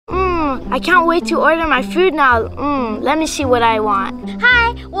I can't wait to order my food now. Let me see what I want.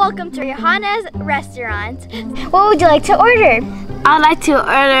 Hi, welcome to Johanna's restaurant. What would you like to order? I'd like to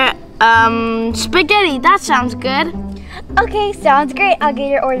order spaghetti. That sounds good. Okay, sounds great. I'll get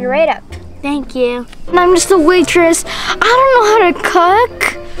your order right up. Thank you. I'm just a waitress. I don't know how to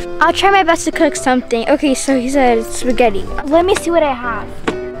cook. I'll try my best to cook something. Okay, so he said spaghetti. Let me see what I have.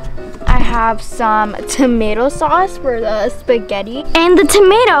 I have some tomato sauce for the spaghetti and the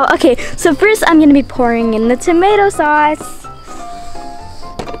tomato. Okay, so first I'm gonna be pouring in the tomato sauce.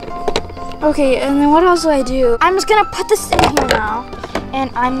 Okay, and then what else do I do? I'm just gonna put this in here now,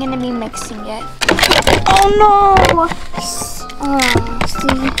 and I'm gonna be mixing it. Oh no!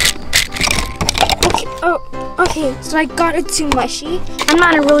 See? Okay, so I got it too mushy. I'm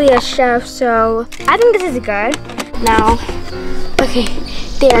not really a chef, so I think this is good. Now, okay,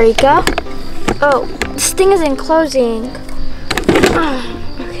 there we go. Oh, this thing isn't closing.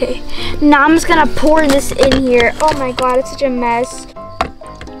 Okay, now I'm just gonna pour this in here. Oh my God, it's such a mess.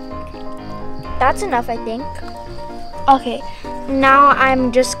 That's enough, I think. Okay, now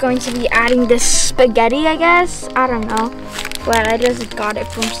I'm just going to be adding this spaghetti, I guess. I don't know, but I just got it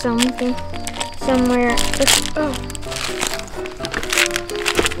from somewhere.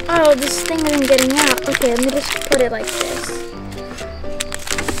 Oh, this thing isn't getting out. Okay, let me just put it like this.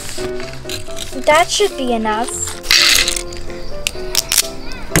 That should be enough.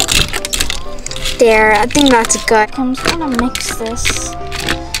 There, I think that's good. I'm just gonna mix this.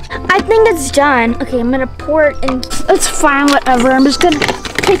 I think it's done. Okay, I'm gonna pour it in. It's fine, whatever. I'm just gonna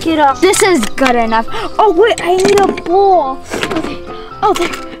pick it up. This is good enough. Oh wait, I need a bowl. Okay, oh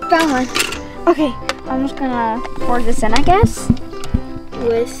there, found one. Okay, I'm just gonna pour this in, I guess.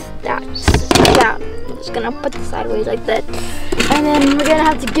 With that. Yeah, I'm just gonna put it sideways like that. And then we're gonna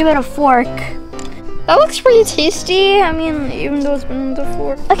have to give it a fork. That looks pretty tasty. I mean, even though it's been with a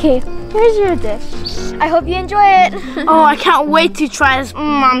fork. Okay, here's your dish. I hope you enjoy it. Oh, I can't wait to try this.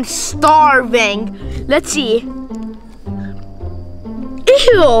 I'm starving. Let's see.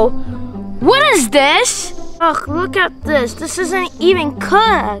 Ew! What is this? Ugh, look at this. This isn't even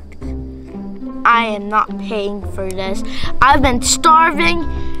cooked. I am not paying for this. I've been starving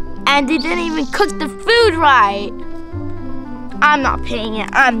and they didn't even cook the food right. I'm not paying it.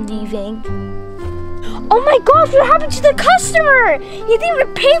 I'm leaving. Oh my gosh, what happened to the customer? He didn't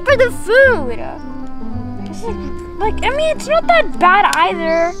even pay for the food. Like, I mean, it's not that bad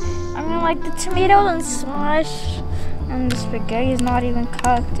either. I mean, like, the tomato and sauce and the spaghetti is not even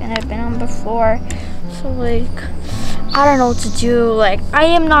cooked and it's been on the floor. So, like, I don't know what to do. Like, I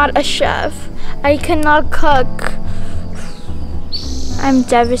am not a chef. I cannot cook. I'm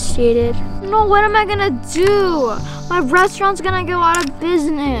devastated. No, what am I gonna do? My restaurant's gonna go out of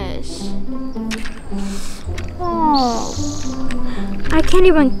business. Oh, I can't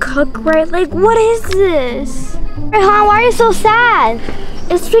even cook right. Like, what is this? Rehan, why are you so sad?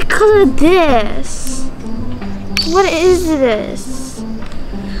 It's because of this. What is this?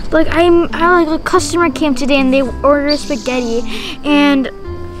 Like, like a customer came today and they ordered spaghetti, and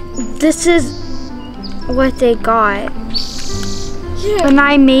this is what they got. Yeah. And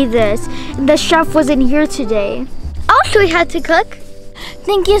I made this. The chef wasn't here today. I'll show you how to cook.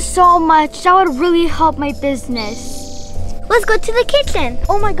 Thank you so much. That would really help my business. Let's go to the kitchen.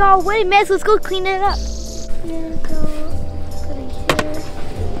 Oh my God, what a mess. Let's go clean it up. Here we go. Put it here.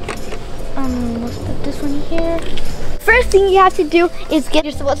 Let's put this one here. First thing you have to do is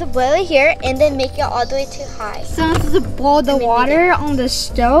you're supposed to boil it here and then make it all the way too high. So I'm supposed to boil the water on the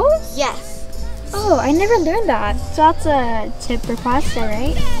stove? Yes. Oh, I never learned that. So that's a tip for pasta,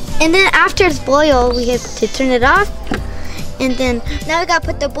 right? And then after it's boiled, we have to turn it off. And then now we gotta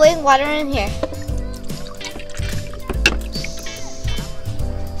put the boiling water in here.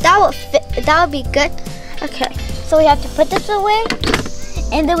 That will fit. That will be good. Okay, so we have to put this away,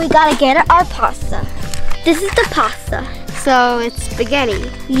 and then we gotta get our pasta. This is the pasta. So it's spaghetti.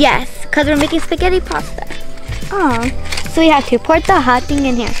 Yes, because we're making spaghetti pasta. Oh, so we have to pour the hot thing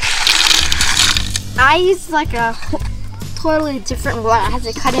in here. I used like a totally different one. I had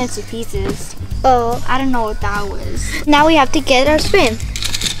to cut it into pieces. Oh, I don't know what that was. Now we have to get our spoon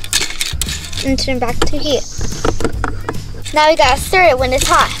and turn back to heat. Now we gotta stir it when it's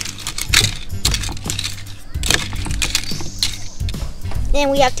hot.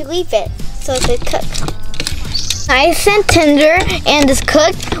 Then we have to leave it so it could cook. Nice and tender and it's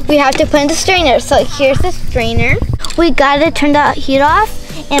cooked, we have to put in the strainer. So here's the strainer. We gotta turn the heat off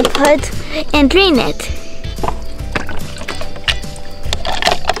and drain it.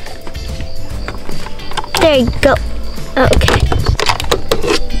 There you go. Okay.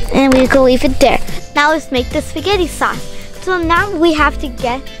 And we can leave it there. Now let's make the spaghetti sauce. So now we have to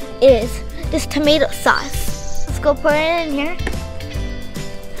get is this tomato sauce. Let's go put it in here.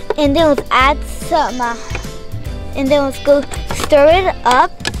 And then let's add some, and then let's go stir it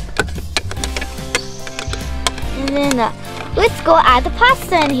up. And then let's go add the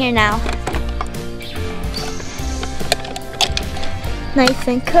pasta in here now. Nice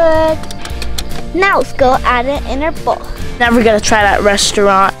and cooked. Now let's go add it in our bowl. Never gonna try that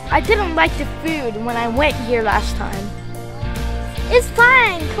restaurant. I didn't like the food when I went here last time. It's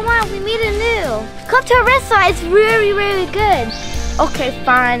fine. Come on, we made it new. Come to our restaurant. It's really, really good. Okay,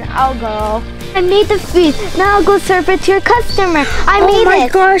 fine, I'll go. I made the food. Now I'll go serve it to your customer. I made it. Oh my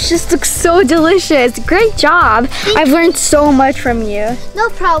gosh, this looks so delicious. Great job. I've learned so much from you. No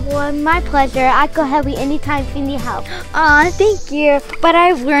problem. My pleasure. I can help you anytime if you need help. Aw, thank you. But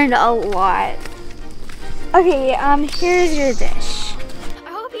I've learned a lot. Okay, here's your dish. I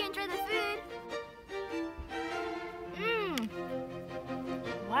hope you enjoy the food.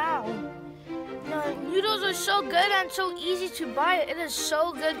 Wow. The noodles are so good and so easy to buy. It is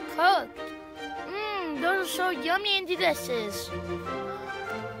so good cooked. Those are so yummy and delicious.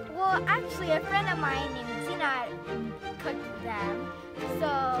 Well, actually, a friend of mine named Zina cooked them.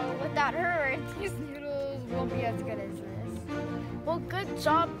 So without her, these noodles won't be as good as this. Well, good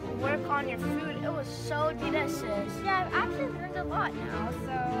job work on your food. It was so delicious. Yeah, I've actually learned a lot now,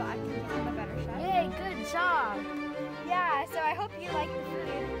 so I can become a better chef. Yay, good job. Yeah, so I hope you like the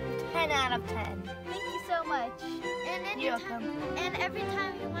food. 10 out of 10. Thank you so much. And You're welcome. And every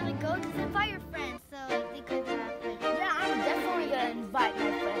time you want to go, just invite your friends so they could. Yeah, I'm definitely gonna invite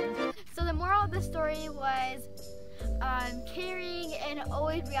my friends. So the moral of the story was caring and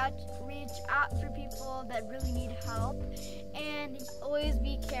always reach out for people that really need help, and always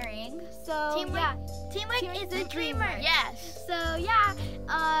be caring. So teamwork is a dreamer. Yes. So yeah,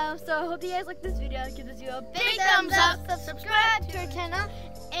 so I hope you guys like this video. Give this video a Big thumbs up. Subscribe to our channel,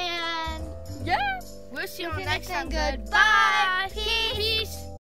 and yeah, We'll see you on the next time. Goodbye.